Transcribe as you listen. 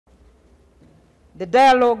The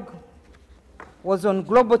dialogue was on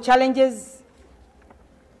global challenges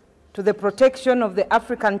to the protection of the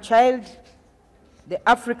African child, the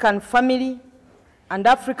African family, and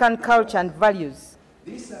African culture and values.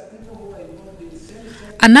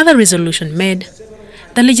 Another resolution made,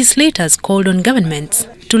 the legislators called on governments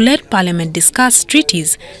to let Parliament discuss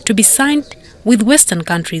treaties to be signed with Western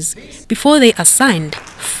countries before they are signed,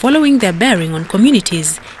 following their bearing on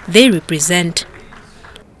communities they represent.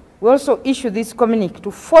 We also issued this communiqué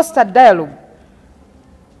to foster dialogue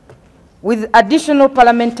with additional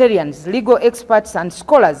parliamentarians, legal experts, and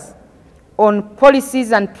scholars on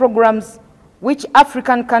policies and programs which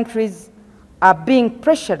African countries are being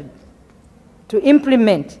pressured to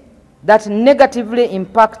implement that negatively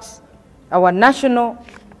impacts our national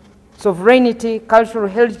sovereignty, cultural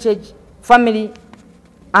heritage, family,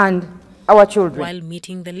 and our children. While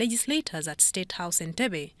meeting the legislators at State House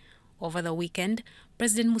Entebbe over the weekend,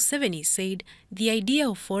 President Museveni said the idea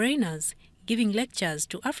of foreigners giving lectures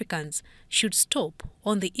to Africans should stop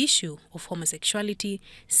on the issue of homosexuality,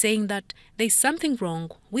 saying that there is something wrong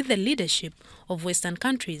with the leadership of Western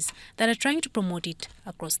countries that are trying to promote it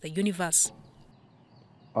across the universe.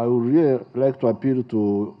 I would really like to appeal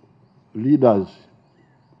to leaders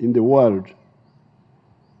in the world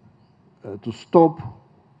to stop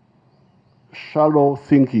shallow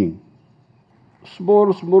thinking.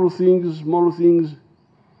 Small things,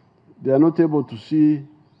 they are not able to see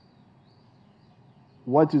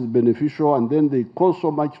what is beneficial, and then they cause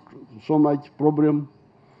so much problem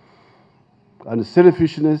and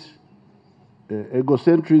selfishness,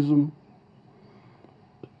 egocentrism,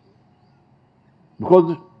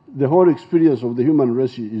 because the whole experience of the human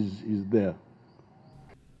race is there.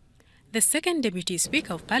 The second Deputy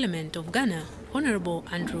Speaker of Parliament of Ghana, Honorable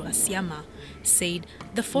Andrew Asiama, said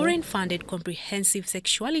the foreign-funded comprehensive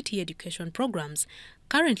sexuality education programs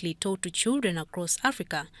currently taught to children across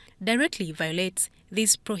Africa directly violates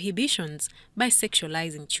these prohibitions by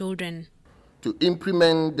sexualizing children. To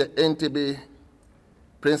implement the Entebbe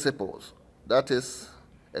principles, that is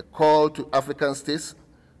a call to African states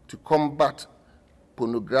to combat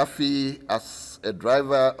pornography as a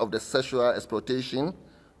driver of the sexual exploitation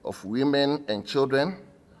of women and children,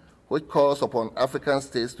 which calls upon African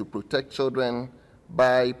states to protect children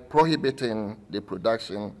by prohibiting the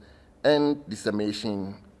production and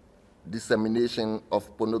dissemination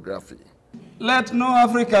of pornography. Let no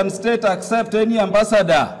African state accept any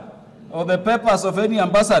ambassador or the papers of any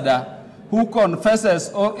ambassador who confesses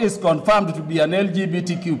or is confirmed to be an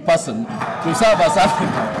LGBTQ person to serve as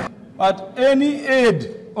Africa. But any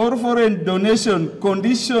aid or foreign donation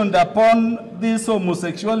conditioned upon this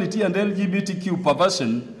homosexuality and LGBTQ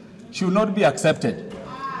perversion should not be accepted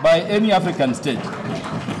by any African state.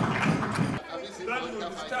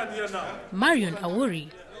 Marion Awori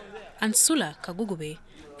and Sula Kagugube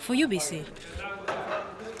for UBC.